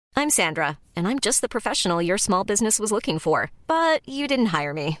I'm Sandra, and I'm just the professional your small business was looking for. But you didn't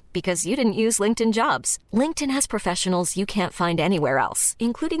hire me because you didn't use LinkedIn Jobs. LinkedIn has professionals you can't find anywhere else,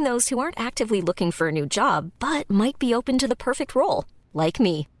 including those who aren't actively looking for a new job, but might be open to the perfect role, like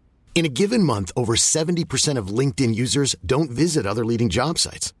me. In a given month, over 70% of LinkedIn users don't visit other leading job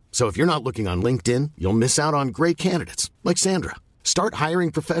sites. So if you're not looking on LinkedIn, you'll miss out on great candidates like Sandra. Start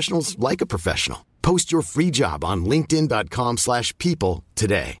hiring professionals like a professional. Post your free job on linkedin.com/people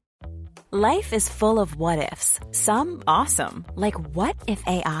today. Life is full of what-ifs. Some awesome, like what if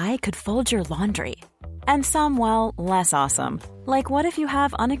AI could fold your laundry? And some, well, less awesome, like what if you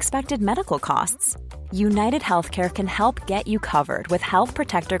have unexpected medical costs? United Healthcare can help get you covered with Health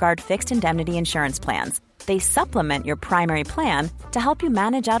Protector Guard fixed indemnity insurance plans. They supplement your primary plan to help you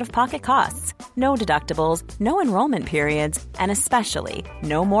manage out-of-pocket costs. No deductibles, no enrollment periods, and especially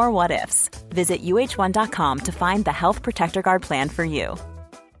no more what-ifs. Visit uh1.com to find the Health Protector Guard plan for you.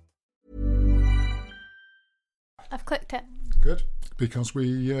 I've clicked it. Good, because we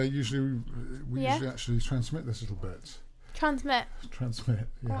usually actually transmit this little bit. Transmit, yeah.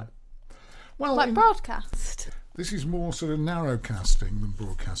 What? Well, like broadcast. This is more sort of narrowcasting than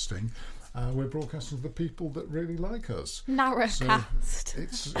broadcasting. We're broadcasting to the people that really like us.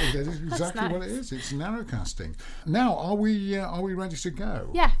 Narrowcast. So it is exactly nice. what it is. It's narrowcasting. Now, are we ready to go?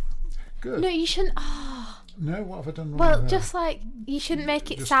 Yeah. Good. No, you shouldn't. No, what have I done wrong? Well, there? just like you shouldn't make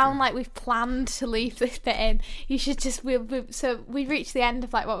it sound like we've planned to leave this bit in. You should just so we reach the end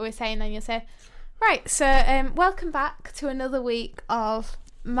of like what we were saying, and you'll say, right. So welcome back to another week of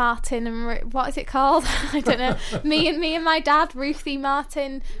Martin and what is it called? I don't know. me and my dad, Ruthie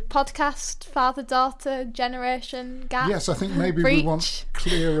Martin podcast, father-daughter generation gap. Yes, I think maybe we want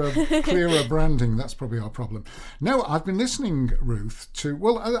clearer branding. That's probably our problem. No, I've been listening, Ruth, to.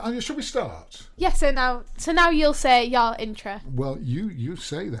 Well, should we start? Yeah. So now you'll say your intro. Well, you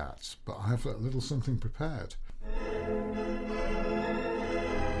say that, but I have a little something prepared.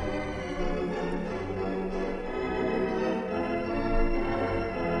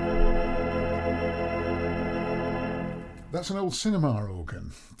 That's an old cinema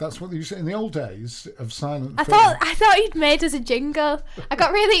organ. That's what they used to in the old days of silent film. I thought he'd made us a jingle. I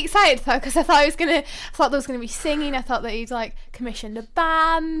got really excited because I thought there was gonna be singing. I thought that he'd like commissioned a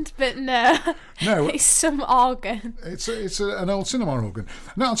band, but no, it's some organ. It's an old cinema organ.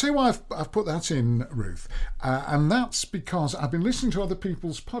 Now I'll tell you why I've put that in, Ruth, and that's because I've been listening to other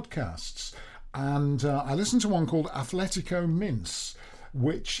people's podcasts, and I listened to one called Athletico Mince,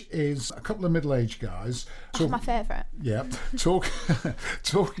 which is a couple of middle-aged guys. My favourite. Yeah,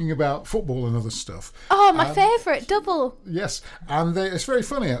 talking about football and other stuff. Oh, my favourite, double. Yes, and it's very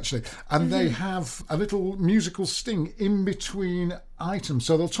funny, actually. And they have a little musical sting in between items.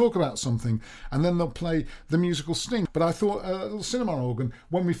 So they'll talk about something, and then they'll play the musical sting. But I thought a little cinema organ,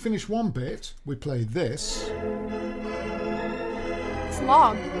 when we finish one bit, we play this. It's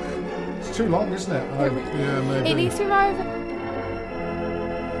long. It's too long, isn't it? Yeah, maybe. It needs to be more of a...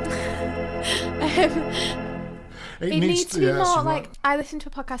 it needs to be more like I listened to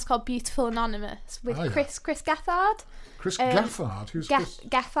a podcast called Beautiful Anonymous with Chris Gaffard. Chris Gaffard? Who's Chris?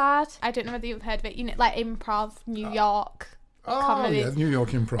 Gaffard. I don't know whether you've heard of it. You know, like improv, New York comedy. Yeah, New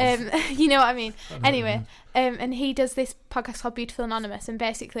York improv. You know what I mean. Anyway, and he does this podcast called Beautiful Anonymous, and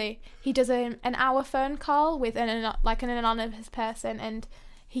basically he does an hour phone call with an anonymous person, and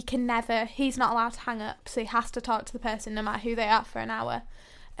he's not allowed to hang up, so he has to talk to the person no matter who they are for an hour.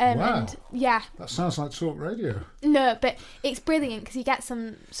 Wow. And yeah, that sounds like talk radio. No, but it's brilliant because you get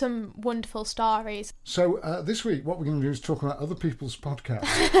some wonderful stories. So this week, what we're going to do is talk about other people's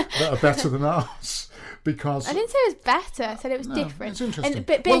podcasts that are better than ours. Because I didn't say it was better. I said it was different. It's interesting.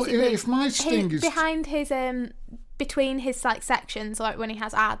 But basically, if my sting is behind his between his like sections, like when he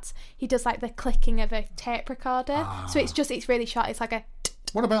has ads, he does like the clicking of a tape recorder. So it's really short. It's like a.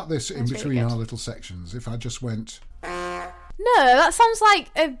 What about this in between really our little sections? If I just went. No, that sounds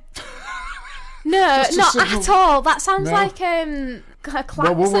like a... No, not at all. That sounds like a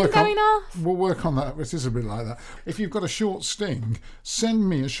klaxon going off. We'll work on that. It is a bit like that. If you've got a short sting, send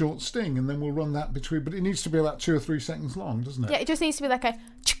me a short sting and then we'll run that between... But it needs to be about 2 or 3 seconds long, doesn't it? Yeah, it just needs to be like a...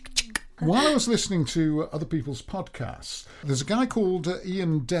 While I was listening to other people's podcasts, there's a guy called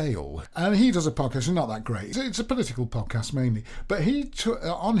Ian Dale, and he does a podcast. It's not that great. It's a political podcast mainly. But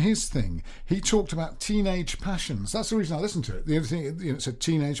on his thing, he talked about teenage passions. That's the reason I listened to it. The other thing, it said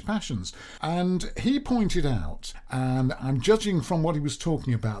teenage passions. And he pointed out, and I'm judging from what he was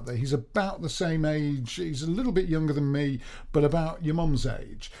talking about, that he's about the same age. He's a little bit younger than me, but about your mum's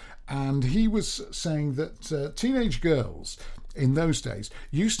age. And he was saying that teenage girls in those days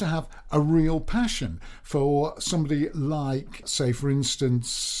used to have a real passion for somebody like, say, for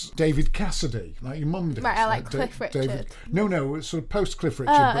instance, David Cassidy, like your mum did. Right, I like Cliff Richard. No, it was sort of post Cliff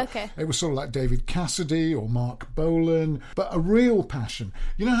Richard. Oh, okay. It was sort of like David Cassidy or Mark Bolan, but a real passion.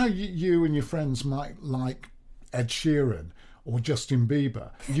 You know how you and your friends might like Ed Sheeran or Justin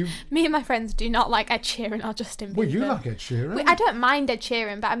Bieber? Me and my friends do not like Ed Sheeran or Justin Bieber. Well, you like Ed Sheeran. I don't mind Ed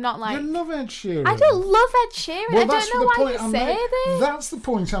Sheeran, but I'm not like... You love Ed Sheeran. I don't love Ed Sheeran. Well, I don't know why you say this. That's the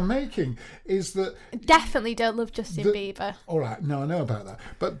point I'm making, is that... Definitely don't love Justin Bieber. All right, no, I know about that.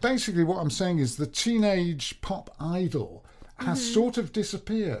 But basically what I'm saying is the teenage pop idol has sort of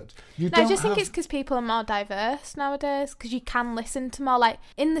disappeared. I just think it's because people are more diverse nowadays, because you can listen to more, like,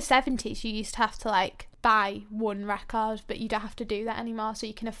 in the 70s you used to have to, like, buy one record, but you don't have to do that anymore, so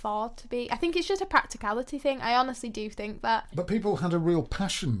you can afford to be... I think it's just a practicality thing. I honestly do think that. But people had a real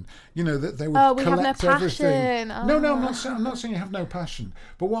passion, that they would collect everything. No, I'm not saying you have no passion.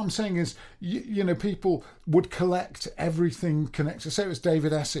 But what I'm saying is, people would collect everything connected. Say it was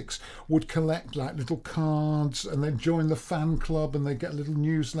David Essex, would collect like little cards and then join the fan club and they get a little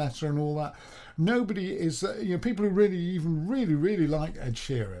newsletter and all that. Nobody is, people who really like Ed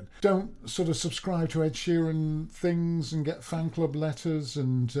Sheeran don't sort of subscribe to Ed Sheeran things and get fan club letters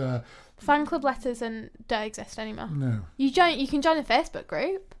and... fan club letters don't exist anymore. No. You can join a Facebook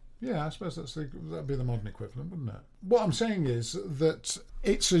group. Yeah, I suppose that'd be the modern equivalent, wouldn't it? What I'm saying is that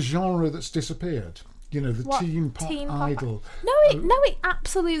it's a genre that's disappeared. Teen pop idol. No, it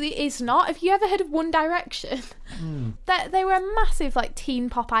absolutely is not. Have you ever heard of One Direction? They were a massive like teen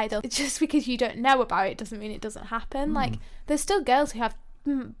pop idol. Just because you don't know about it doesn't mean it doesn't happen. Like, there's still girls who have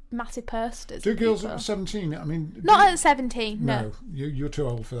massive posters. Do girls at 17? I mean, not at 17. No, you're too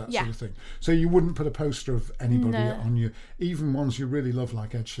old for that sort of thing. So you wouldn't put a poster of anybody on you, even ones you really love,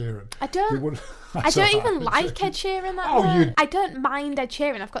 like Ed Sheeran. I don't. I don't even like Ed Sheeran that much. I don't mind Ed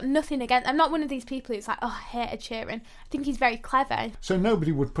Sheeran. I've got nothing against. I'm not one of these people who's like, oh, I hate Ed Sheeran. I think he's very clever. So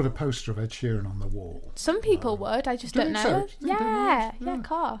nobody would put a poster of Ed Sheeran on the wall. Some people would. I just don't know. Yeah, of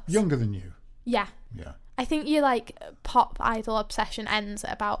course. Younger than you. Yeah. Yeah. I think your pop idol obsession ends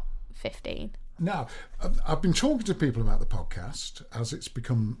at about 15. Now, I've been talking to people about the podcast as it's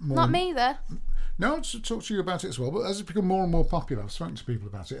become more... Not me, though. No, I'll talk to you about it as well, but as it's become more and more popular, I've spoken to people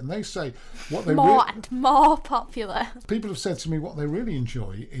about it, and they say what they... and more popular. People have said to me what they really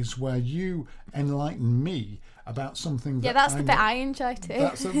enjoy is where you enlighten me about something that that's the bit I enjoy too.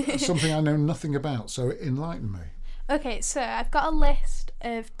 That's something I know nothing about, so enlighten me. Okay, so I've got a list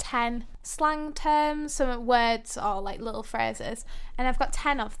of 10 slang terms, some words or like little phrases, and I've got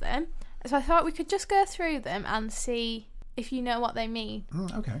 10 of them. So I thought we could just go through them and see if you know what they mean.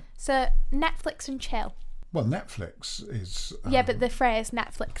 Okay. So, Netflix and chill. Well, Netflix is... yeah, but the phrase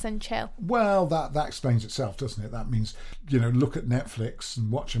Netflix and chill. Well, that explains itself, doesn't it? That means, look at Netflix and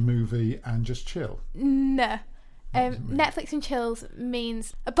watch a movie and just chill. No. Netflix and chills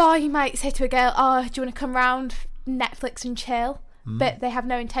means a boy might say to a girl, oh, do you want to come round Netflix and chill? But they have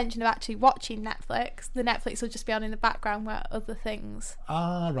no intention of actually watching Netflix. The Netflix will just be on in the background where other things.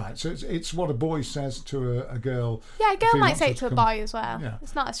 Ah, right. So it's what a boy says to a girl. Yeah, a girl might say it to a boy as well. Yeah.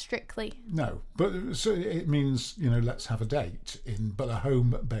 It's not as strictly. No, but so it means, let's have a date, but a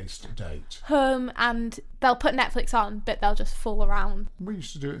home-based date. Home, and they'll put Netflix on, but they'll just fool around. We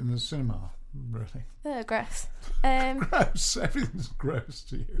used to do it in the cinema, really. Gross. Gross. Everything's gross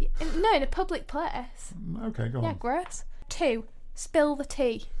to you. No, in a public place. Okay, go on. Yeah, gross. 2. Spill the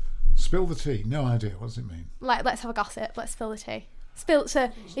tea. Spill the tea? No idea. What does it mean? Like, let's have a gossip. Let's spill the tea.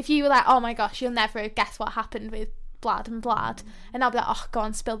 So if you were like, oh my gosh, you'll never guess what happened with Blad and Blad, and I'll be like, oh, go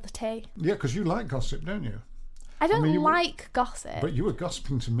on, spill the tea. Yeah, because you like gossip, don't you? I don't like gossip. But you were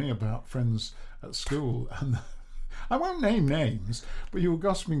gossiping to me about friends at school, and I won't name names, but you were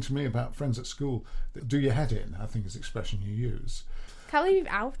gossiping to me about friends at school that do your head in, I think is the expression you use. Can't believe you've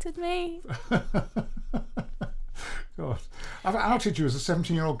outed me. God. I've outed you as a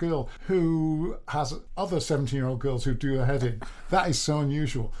 17-year-old girl who has other 17-year-old girls who do their head in. That is so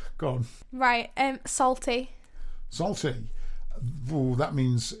unusual. Go on. Right. Salty. Salty. Ooh, that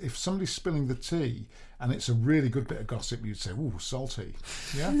means if somebody's spilling the tea and it's a really good bit of gossip, you'd say, ooh, salty.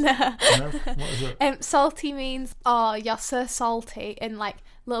 Yeah? No. What is it? Salty means, oh, you're so salty, and like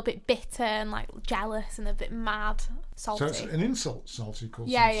a little bit bitter and like jealous and a bit mad. Salty. So it's an insult, salty, called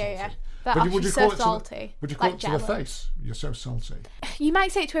yeah. But would you so call it salty? Would you call like it jealous. to the face? You're so salty. You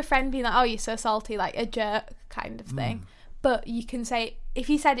might say it to a friend being like, oh, you're so salty, like a jerk kind of thing. But you can say, if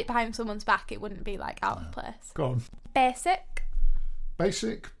you said it behind someone's back, it wouldn't be like out of place. Go on. Basic.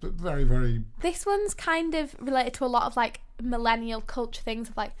 Basic, but very, very... This one's kind of related to a lot of like millennial culture things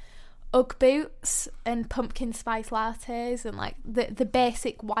of like, Ugg boots and pumpkin spice lattes and like the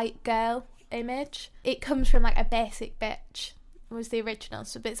basic white girl image. It comes from like a basic bitch was the original.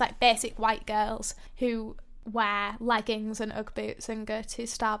 So it's like basic white girls who wear leggings and Ugg boots and go to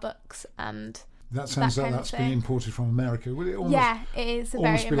Starbucks and that sounds like that's been imported from America. Would it almost, it is a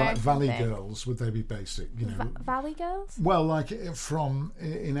almost very be American like Valley thing. Girls? Would they be basic? You know, Valley Girls? Well, like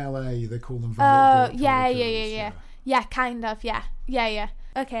in LA, they call them Valley Girls. Yeah, kind of, yeah.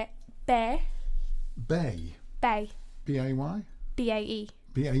 Okay, Bay. Bay. Bay. B-A-Y? B-A-E.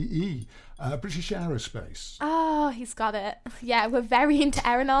 B-A-E. British Aerospace. Oh, he's got it. Yeah, we're very into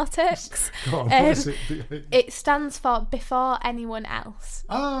aeronautics. God, what is it? B-A-E? It stands for before anyone else.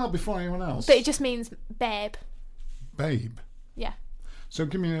 Ah, before anyone else. But it just means babe. Babe. Yeah. So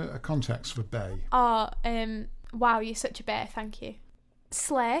give me a context for Bay. Oh, wow, you're such a bear, thank you.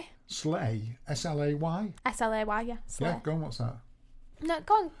 Slay. Slay. S-L-A-Y? S-L-A-Y, yeah. Slay. Yeah, go on, what's that? No,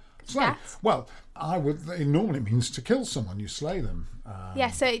 go on. Slay. Guess. Well, it normally means to kill someone. You slay them. Yeah,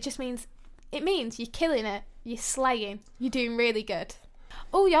 so it just means, you're killing it. You're slaying. You're doing really good.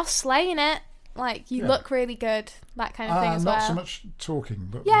 Oh, you're slaying it. Like, you look really good. That kind of thing as well. Not so much talking,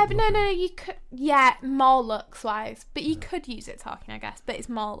 but... Yeah, but no, you could... Yeah, more looks-wise. But you could use it talking, I guess. But it's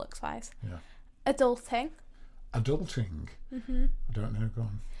more looks-wise. Yeah. Adulting. Adulting? Mm-hmm. I don't know, go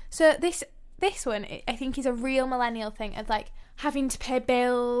on. So this one, I think, is a real millennial thing of, like, having to pay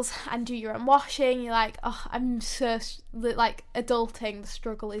bills and do your own washing. You're like, oh, I'm so... Like, adulting, the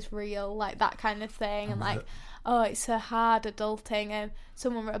struggle is real. Like, that kind of thing. And, like... Oh, it's so hard adulting, and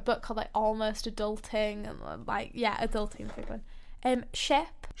someone wrote a book called like Almost Adulting, and like adulting's a big one. Ship.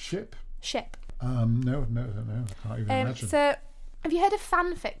 No, I can't even imagine. So, have you heard of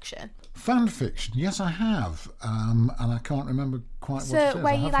fan fiction? Fan fiction, yes, I have, and I can't remember quite what it is. So,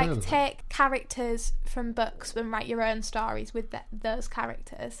 where you like take characters from books and write your own stories with those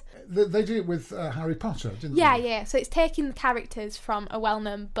characters. They did it with Harry Potter, didn't they? Yeah. So it's taking the characters from a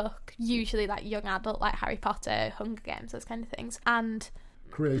well-known book, usually like young adult, like Harry Potter, Hunger Games, those kind of things, and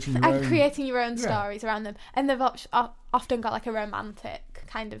creating your own stories around them. And they've often got like a romantic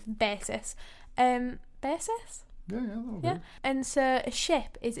kind of basis. Yeah. And so a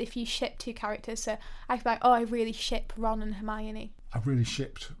ship is if you ship two characters. So I could be like, oh, I really ship Ron and Hermione. I really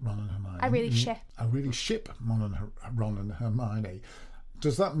shipped Ron and Hermione. I really ship Ron and Hermione.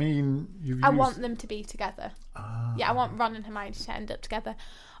 Does that mean I want them to be together. Yeah, I want Ron and Hermione to end up together.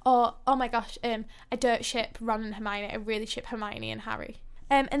 Or, oh my gosh, I don't ship Ron and Hermione. I really ship Hermione and Harry.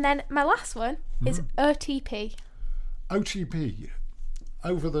 And then my last one is OTP. OTP.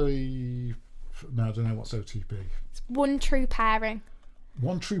 Over the... No, I don't know what's OTP. It's one true pairing.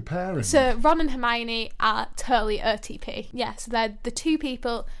 One true pairing? So Ron and Hermione are totally OTP. Yeah, so they're the two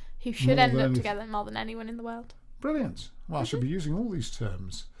people who should end up together more than anyone in the world. Brilliant. Well, I should be using all these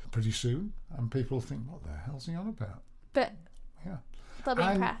terms pretty soon, and people will think, what the hell's he on about? But yeah, they'll be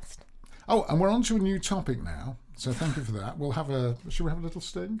impressed. Oh, and we're on to a new topic now, so thank you for that. Should we have a little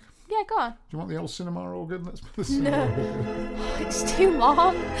sting? Yeah, go on. Do you want the old cinema organ? Let's put this It's too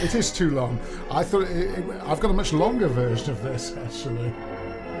long. It is too long. I thought I've got a much longer version of this, actually.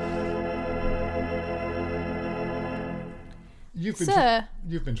 You've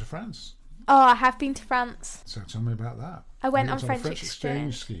been to France. Oh, I have been to France. So tell me about that. I went on a French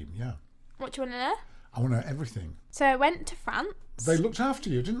exchange scheme, yeah. What do you want to know? I want to know everything. So I went to France. They looked after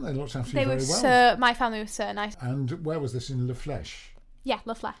you, didn't they? Looked after you very well. So my family was so nice. And where was this, in La Flèche? Yeah,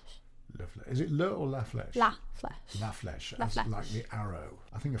 La Flèche. Is it Le or La Flèche? La Flèche. La Flèche. Like the arrow.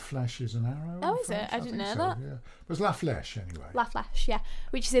 I think a flèche is an arrow. Oh, is it? I didn't know that. Yeah. It was La Flèche anyway. La Flèche, yeah.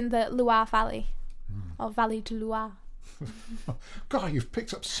 Which is in the Loire Valley. Or Valley de Loire. God, you've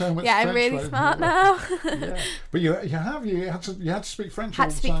picked up so much French. Yeah, I'm really smart now. Yeah. But you had to speak French all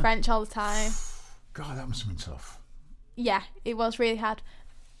the time. Had to speak French all the time. God, that must have been tough. Yeah, it was really hard.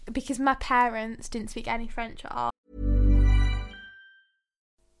 Because my parents didn't speak any French at all.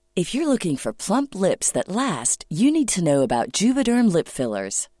 If you're looking for plump lips that last, you need to know about Juvederm lip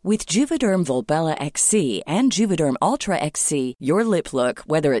fillers. With Juvederm Volbella XC and Juvederm Ultra XC, your lip look,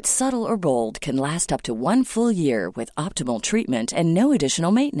 whether it's subtle or bold, can last up to 1 full year with optimal treatment and no additional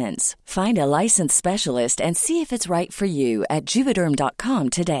maintenance. Find a licensed specialist and see if it's right for you at Juvederm.com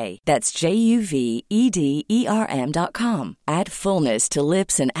today. That's JUVEDERM.com. Add fullness to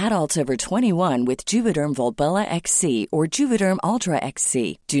lips in adults over 21 with Juvederm Volbella XC or Juvederm Ultra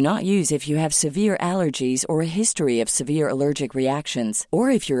XC. Do not use if you have severe allergies or a history of severe allergic reactions, or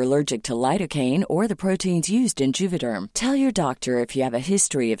if you're allergic to lidocaine or the proteins used in Juvederm. Tell your doctor if you have a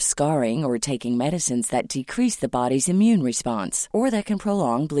history of scarring or taking medicines that decrease the body's immune response or that can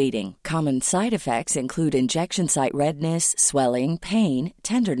prolong bleeding. Common side effects include injection site redness, swelling, pain,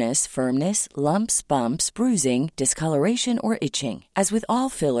 tenderness, firmness, lumps, bumps, bruising, discoloration, or itching. As with all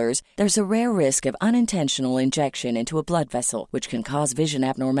fillers, there's a rare risk of unintentional injection into a blood vessel, which can cause vision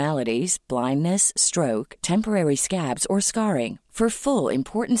abnormalities, blindness, stroke, temporary scabs, or scarring. For full,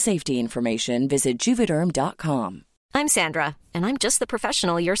 important safety information, visit Juvederm.com. I'm Sandra, and I'm just the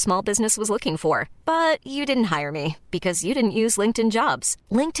professional your small business was looking for. But you didn't hire me because you didn't use LinkedIn Jobs.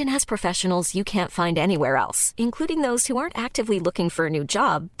 LinkedIn has professionals you can't find anywhere else, including those who aren't actively looking for a new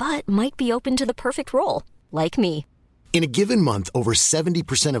job, but might be open to the perfect role, like me. In a given month, over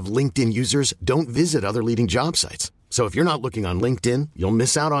 70% of LinkedIn users don't visit other leading job sites. So if you're not looking on LinkedIn, you'll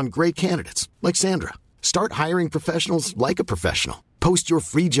miss out on great candidates like Sandra. Start hiring professionals like a professional. Post your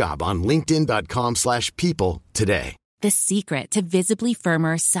free job on linkedin.com/people today. The secret to visibly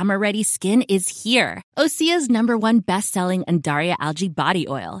firmer, summer-ready skin is here. Osea's #1 best-selling Andaria Algae Body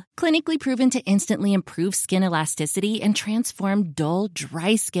Oil. Clinically proven to instantly improve skin elasticity and transform dull,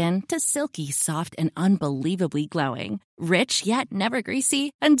 dry skin to silky, soft, and unbelievably glowing. Rich yet never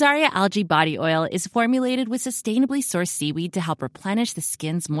greasy, Andaria Algae Body Oil is formulated with sustainably sourced seaweed to help replenish the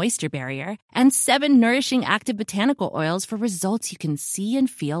skin's moisture barrier and 7 nourishing active botanical oils for results you can see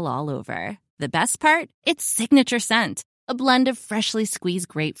and feel all over. The best part? Its signature scent. A blend of freshly squeezed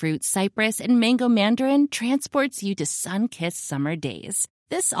grapefruit, cypress, and mango mandarin transports you to sun-kissed summer days.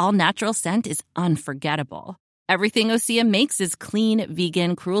 This all-natural scent is unforgettable. Everything Osea makes is clean,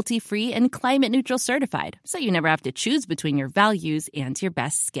 vegan, cruelty-free, and climate-neutral certified, so you never have to choose between your values and your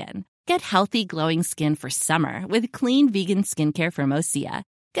best skin. Get healthy, glowing skin for summer with clean, vegan skincare from Osea.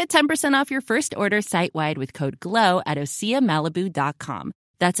 Get 10% off your first order site-wide with code GLOW at OseaMalibu.com.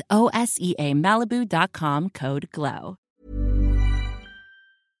 That's OSEAMalibu.com, code GLOW.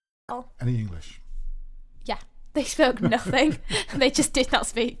 Any English? Yeah, they spoke nothing. They just did not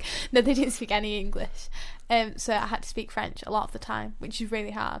speak. No, they didn't speak any English. So I had to speak French a lot of the time, which is really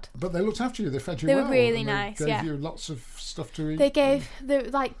hard. But they looked after you. They fed you They well. were really and nice, They gave yeah. you lots of stuff to eat. They gave,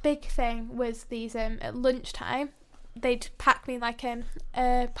 the big thing was these, at lunchtime, they'd pack me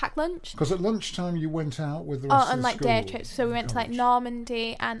pack lunch. Because at lunchtime you went out with the rest of And the like school. day trips. So we went to like College.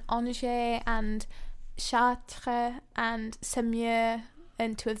 Normandy and Angers and Chartres and Saumur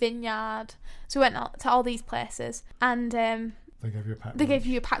and to a vineyard. So we went out to all these places and They gave you a packed they lunch. gave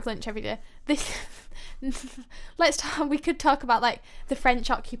you a packed lunch every day. We could talk about like the French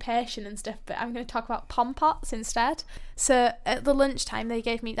occupation and stuff, but I'm going to talk about pom pots instead. So at the lunchtime they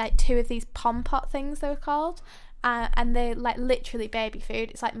gave me like 2 of these pom pot things, they were called. And they're like literally baby food.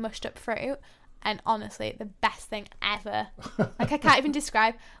 It's like mushed up fruit, and honestly the best thing ever. Like I can't even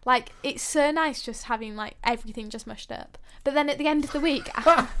describe. Like it's so nice just having like everything just mushed up. But then at the end of the week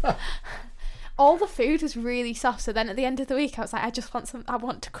all the food was really soft, so then at the end of the week I was like, I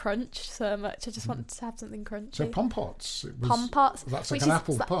want to crunch so much. I just want to have something crunchy. So pom pots. Pom pots, That's which like an is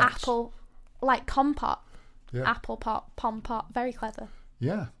apple the pot. apple, like compote. Yeah. Apple pot, pom pot, very clever.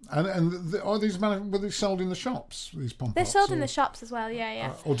 Yeah, and are these were they sold in the shops? These pom pots. They're sold in the shops as well.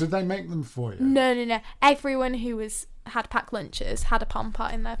 Yeah. Or did they make them for you? No. Everyone who had packed lunches had a pom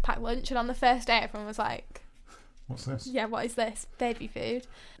pot in their packed lunch, and on the first day, everyone was like, What's this? "Yeah, what is this? Baby food."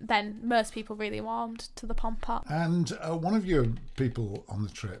 Then most people really warmed to the pom pot. And one of your people on the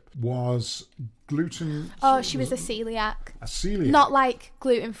trip was gluten. Oh, she was a celiac. A celiac. Not like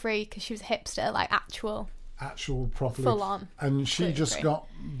gluten free because she was a hipster, like actual properly full on. And she just gluten-free.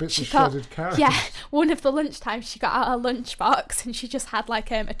 got bits of She got, shredded carrots. yeah, one of the lunchtime she got out her lunchbox and she just had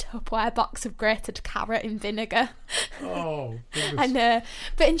like a Tupperware box of grated carrot in vinegar. Oh, goodness.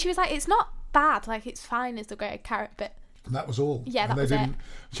 And she was like, it's not bad, like it's fine as the grated carrot, but And that was all. Yeah, And that was it.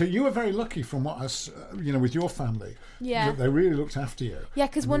 So you were very lucky from what us, with your family. Yeah. That they really looked after you. yeah,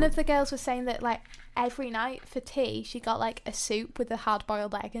 because one of the girls was saying that like every night for tea she got like a soup with a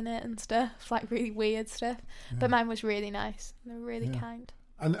hard-boiled egg in it and stuff, like really weird stuff. But mine was really nice. They were really kind.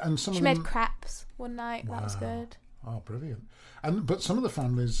 And some She of them made crepes one night. That was good. Oh, brilliant! But some of the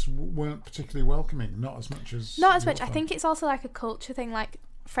families weren't particularly welcoming. Not as much as. Not as your much. I family. think it's also like a culture thing. Like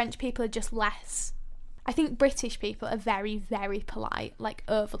French people are just less. I think British people are very, very polite, like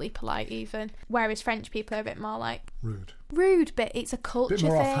overly polite even, whereas French people are a bit more like rude, but it's a culture bit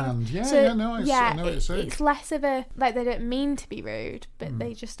more thing. offhand. Yeah, So, I know what you're saying. It's less of a like they don't mean to be rude, but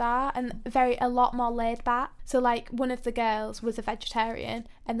they just are, and a lot more laid back. So like one of the girls was a vegetarian,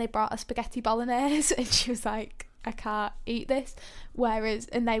 and they brought a spaghetti bolognese, and she was like, I can't eat this.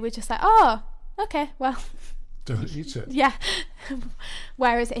 And they were just like, oh, okay, well. don't eat it. Yeah.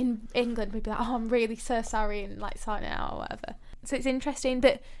 Whereas in England, we'd be like, oh, I'm really so sorry, and like sorting it out or whatever. So it's interesting,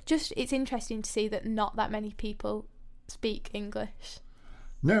 but it's interesting to see that not that many people speak English.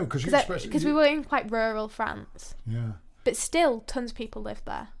 No, because we were in quite rural France. Yeah. But still, tons of people live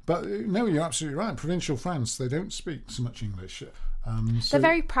there. But no, you're absolutely right. Provincial France, they don't speak so much English. They're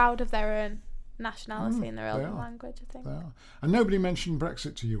very proud of their own nationality and their own language, I think. They are. And nobody mentioned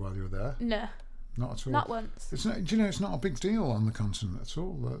Brexit to you while you were there? No. Not at all. Not once. It's not. Do you know? It's not a big deal on the continent at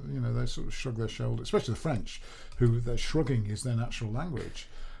all. They sort of shrug their shoulders, especially the French, who their shrugging is their natural language.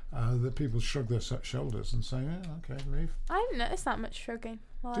 The people shrug their shoulders and say, "Yeah, okay, leave." I didn't notice that much shrugging.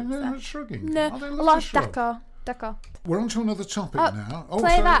 Do you know much shrugging? No, a lot of d'accord. We're on to another topic now.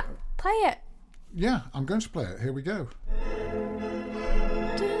 Play that. Play it. Yeah, I'm going to play it. Here we go.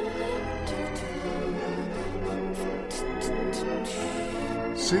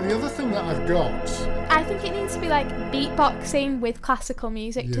 See, the other thing that I've got... I think it needs to be like beatboxing with classical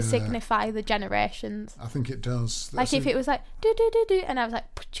music to signify the generations. I think it does. Like if it was like do-do-do-do and I was like...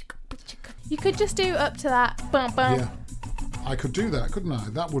 You could just do up to that. Bum, bum. Yeah. I could do that, couldn't I?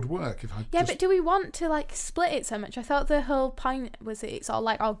 That would work if I. Yeah, but do we want to like split it so much? I thought the whole point was it's all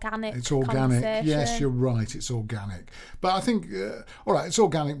like organic. It's organic. Yes, you're right. It's organic. But I think, all right, it's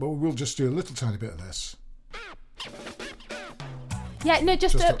organic, but we'll just do a little tiny bit of this. Yeah, no,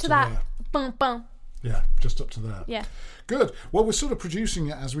 just up to that. Bum, bum. Yeah, just up to that. Yeah. Good. Well, we're sort of producing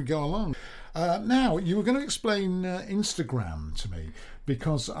it as we go along. Now, you were going to explain Instagram to me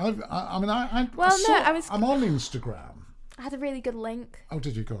because I'm on Instagram. I had a really good link. Oh,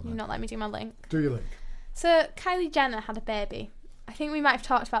 did you? Go on. You not let me do my link. Do your link. So Kylie Jenner had a baby. I think we might have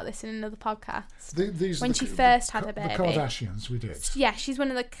talked about this in another podcast. When she first had a baby. The Kardashians, we did. Yeah, she's one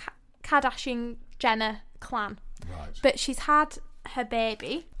of the Kardashian-Jenner clan. Right. But she's had her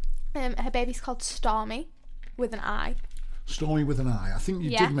baby. Her baby's called Stormi, with an I. Stormi with an I. I think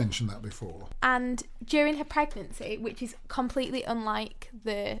you did mention that before. And during her pregnancy, which is completely unlike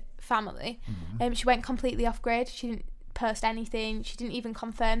the family, she went completely off grid. She didn't post anything. She didn't even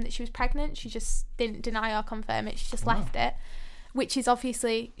confirm that she was pregnant. She just didn't deny or confirm it. She just left it, which is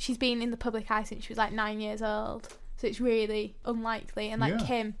obviously, she's been in the public eye since she was like 9 years old, so it's really unlikely. And like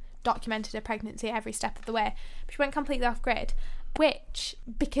Kim documented her pregnancy every step of the way, but she went completely off grid, which,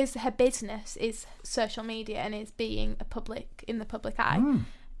 because her business is social media and is being in the public eye,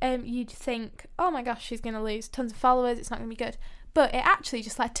 you'd think, oh my gosh, she's going to lose tons of followers, it's not going to be good. But it actually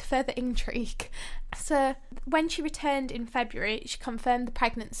just led to further intrigue. So when she returned in February, she confirmed the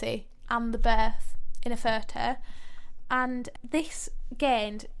pregnancy and the birth in a photo, and this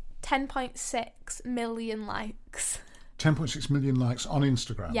gained 10.6 million likes. 10.6 million likes on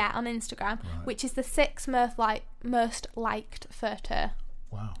Instagram? Yeah, on Instagram, which is the 6th most liked photo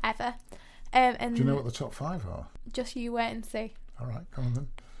ever. And do you know what the top 5 are? Just you wait and see. All right, come on then.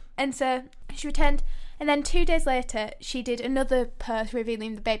 And so she returned, and then 2 days later, she did another post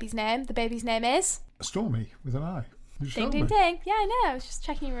revealing the baby's name. The baby's name is? Stormi, with an I. Ding, ding, ding. Yeah, I know. I was just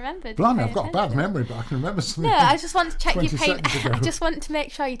checking you remembered. Blimey, I've got a bad memory, but I can remember something. No, I just want to check your pain. I just want to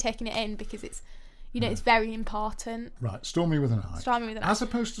make sure you're taking it in because it's, it's very important. Right, Stormi with an I. Stormi with an I. As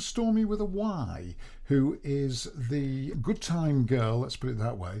opposed to Stormi with a Y, who is the good time girl, let's put it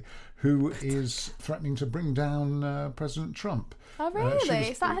that way, who is threatening to bring down President Trump. Oh, really?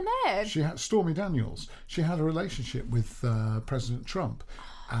 Is that her name? She had Stormi Daniels. She had a relationship with President Trump,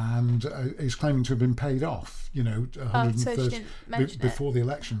 and is claiming to have been paid off. So she didn't mention before the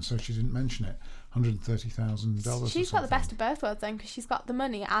election, so she didn't mention it. $130,000. She's got the best of both worlds then, because she's got the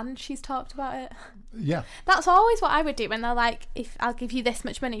money and she's talked about it. Yeah. That's always what I would do when they're like, if I'll give you this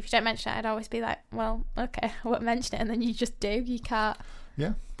much money if you don't mention it. I'd always be like, well, okay, I won't mention it, and then you just do. You can't.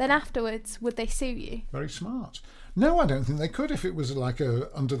 Yeah. Then afterwards, would they sue you? Very smart. No, I don't think they could if it was like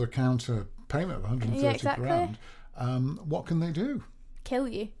a under-the-counter payment of 130 grand. What can they do? Kill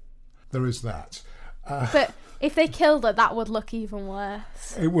you. There is that. But if they killed her, that would look even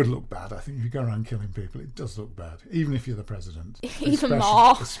worse. It would look bad. I think if you go around killing people, it does look bad, even if you're the president. Even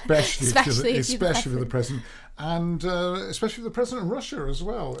more. Especially if you're the president. And especially the president of Russia as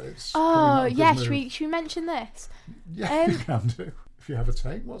well. It's should we mention this? Yeah, you can do. If you have a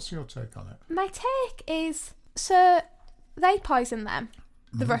take, what's your take on it? My take is, so they poisoned them,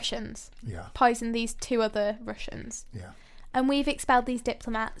 the Russians. Yeah. Poisoned these 2 other Russians. Yeah. And we've expelled these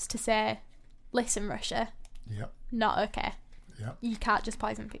diplomats to say, listen, Russia, not okay. Yep. You can't just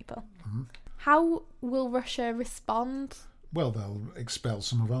poison people. Mm-hmm. How will Russia respond? Well, they'll expel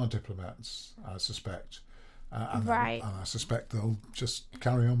some of our diplomats, I suspect. And I suspect they'll just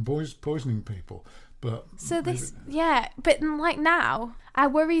carry on poisoning people. But so this, but like now, I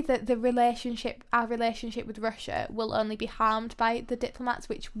worry that our relationship with Russia will only be harmed by the diplomats,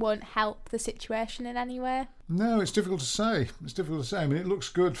 which won't help the situation in any way. No, it's difficult to say. I mean, it looks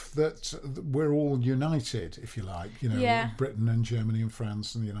good that we're all united, if you like. You know, Britain and Germany and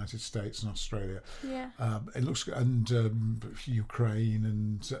France and the United States and Australia. Yeah. It looks good, and Ukraine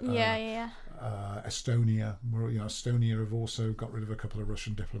and Estonia. Estonia have also got rid of a couple of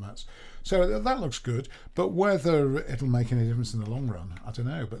Russian diplomats. So that looks good. But whether it'll make any difference in the long run, I don't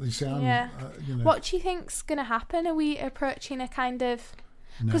know. But you see, What do you think's going to happen? Are we approaching a kind of...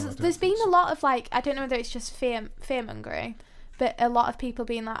 Because there's been so. A lot of, like, I don't know whether it's just fear-mongering, but a lot of people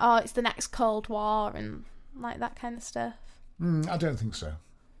being like, oh, it's the next Cold War and, like, that kind of stuff. I don't think so.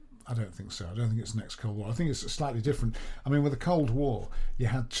 I don't think it's the next Cold War. I think it's slightly different. I mean, with the Cold War, you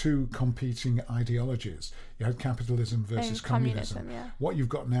had two competing ideologies. You had capitalism versus communism. Yeah. What you've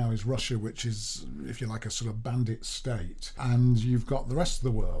got now is Russia, which is, if you like, a sort of bandit state, and you've got the rest of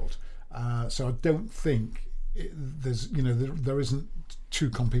the world. So I don't think there isn't two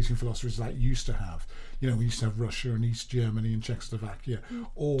competing philosophies like you used to have. We used to have Russia and East Germany and Czechoslovakia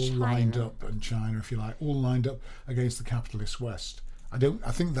all lined up, and China, if you like, all lined up against the capitalist West. I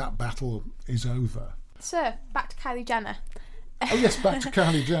think that battle is over. So, back to Kylie Jenner. Oh yes, back to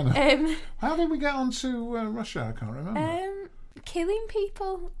Kylie Jenner. How did we get on to Russia? I can't remember. Killing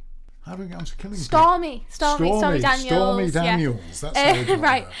people. How did we get on to killing people? Stormy Daniels. Stormy Daniels. Yeah. That's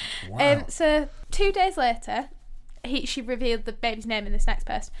right. Wow. So 2 days later, she revealed the baby's name in this next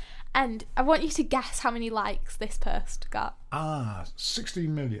post. And I want you to guess how many likes this post got.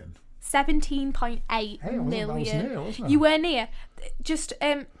 16 million. 17.8 million. I was near, wasn't I? You were near. Just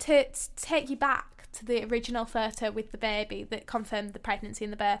to take you back to the original photo with the baby that confirmed the pregnancy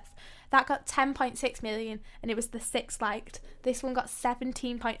and the birth, that got 10.6 million, and it was the 6th liked. This one got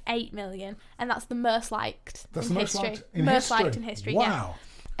 17.8 million, and that's the most liked in history. Most liked in history. Wow.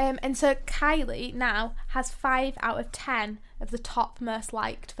 Yeah. And so Kylie now has 5 out of 10 of the top most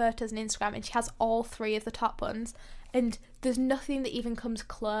liked photos on Instagram, and she has all 3 of the top ones. And there's nothing that even comes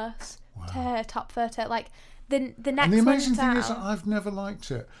close to her top photo. Like the next one. And the amazing thing is that I've never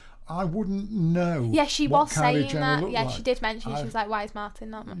liked it. I wouldn't know. Yeah, she was saying Jenner that. Yeah, like. she did mention. She was like, "Why is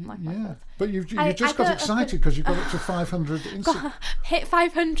Martin not like my photo?" But you just got excited because you got up to 500. Hit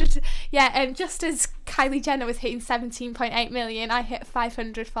 500. Yeah, just as Kylie Jenner was hitting 17.8 million, I hit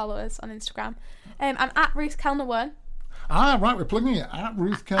 500 followers on Instagram. I'm at Ruth Kellner 1. Right, we're plugging it at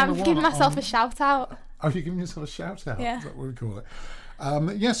Ruth Kellner 1. I'm giving myself a shout out. Oh, you're giving yourself a shout out? Yeah. Is that what we call it?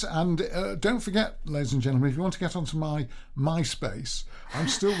 Yes, and don't forget, ladies and gentlemen, if you want to get onto my MySpace, I'm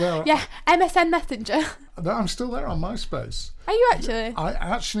still there. Yeah, MSN Messenger. I'm still there on MySpace. Are you actually? I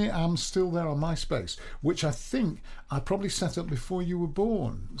actually am still there on MySpace, which I think I probably set up before you were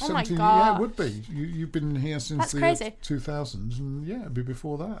born. Oh my God. Yeah, it would be. You've been here since the 2000s, and yeah, it'd be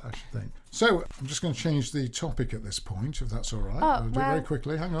before that, I should think. So I'm just going to change the topic at this point, if that's all right. I'll do it very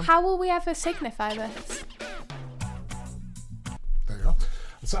quickly. Hang on. How will we ever signify this? There you are.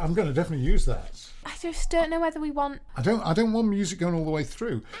 So I'm going to definitely use that. I just don't know whether we want... I don't want music going all the way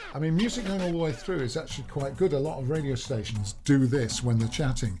through. I mean, music going all the way through is actually quite good. A lot of radio stations do this when they're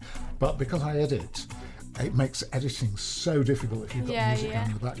chatting. But because I edit, it makes editing so difficult if you've got music on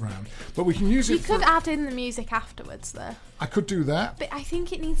in the background. But we can use it. You could add in the music afterwards, though. I could do that. But I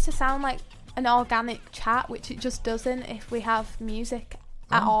think it needs to sound like an organic chat, which it just doesn't if we have music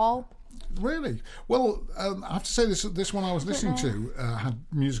at all. Really? Well, I have to say this one I was listening to had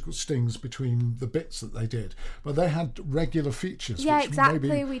musical stings between the bits that they did, but they had regular features. Yeah, which exactly.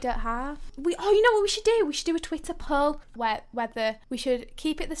 Maybe... We don't have. You know what we should do? We should do a Twitter poll whether we should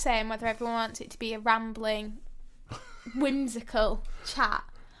keep it the same, whether everyone wants it to be a rambling, whimsical chat,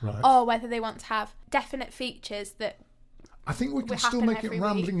 right, or whether they want to have definite features that. I think we can still make it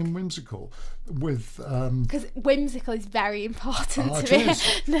rambling and whimsical with... Because whimsical is very important to me.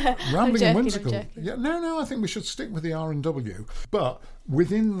 No, rambling and whimsical. Yeah, no, I think we should stick with the R&W. But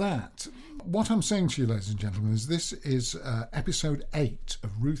within that, what I'm saying to you, ladies and gentlemen, is this is episode 8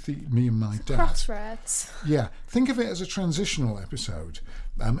 of Ruthie, Me and My Dad. Crossroads. Yeah, think of it as a transitional episode.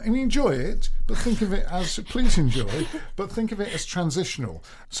 And enjoy it, but think of it as... Please enjoy, but think of it as transitional.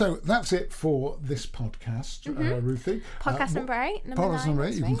 So that's it for this podcast, Ruthie. Podcast number 8. Podcast number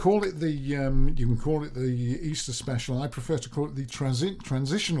 8. You can call it the Easter special. I prefer to call it the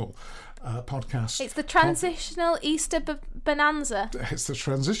transitional podcast. It's the transitional Easter bonanza. It's the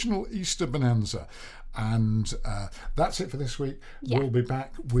transitional Easter bonanza. And that's it for this week. Yeah. We'll be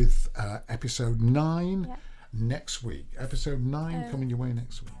back with episode 9 next week. Episode 9 coming your way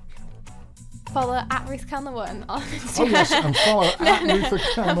next week. Follow at Ruth Candler One on Instagram. Oh yes, and follow at Ruth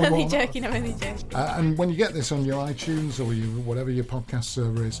Candler I'm only One. joking. And when you get this on your iTunes or whatever your podcast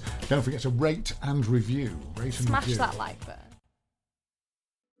server is, don't forget to rate and review. Smash that like button.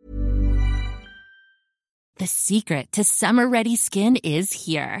 The secret to summer-ready skin is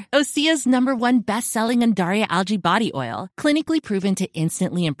here. Osea's #1 best-selling Undaria Algae Body Oil, clinically proven to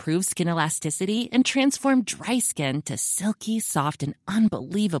instantly improve skin elasticity and transform dry skin to silky, soft, and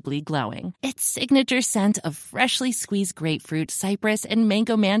unbelievably glowing. Its signature scent of freshly squeezed grapefruit, cypress, and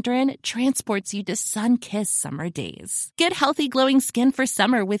mango mandarin transports you to sun-kissed summer days. Get healthy, glowing skin for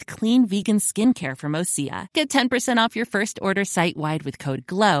summer with clean vegan skincare from Osea. Get 10% off your first order site-wide with code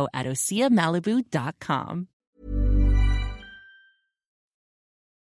GLOW at OseaMalibu.com.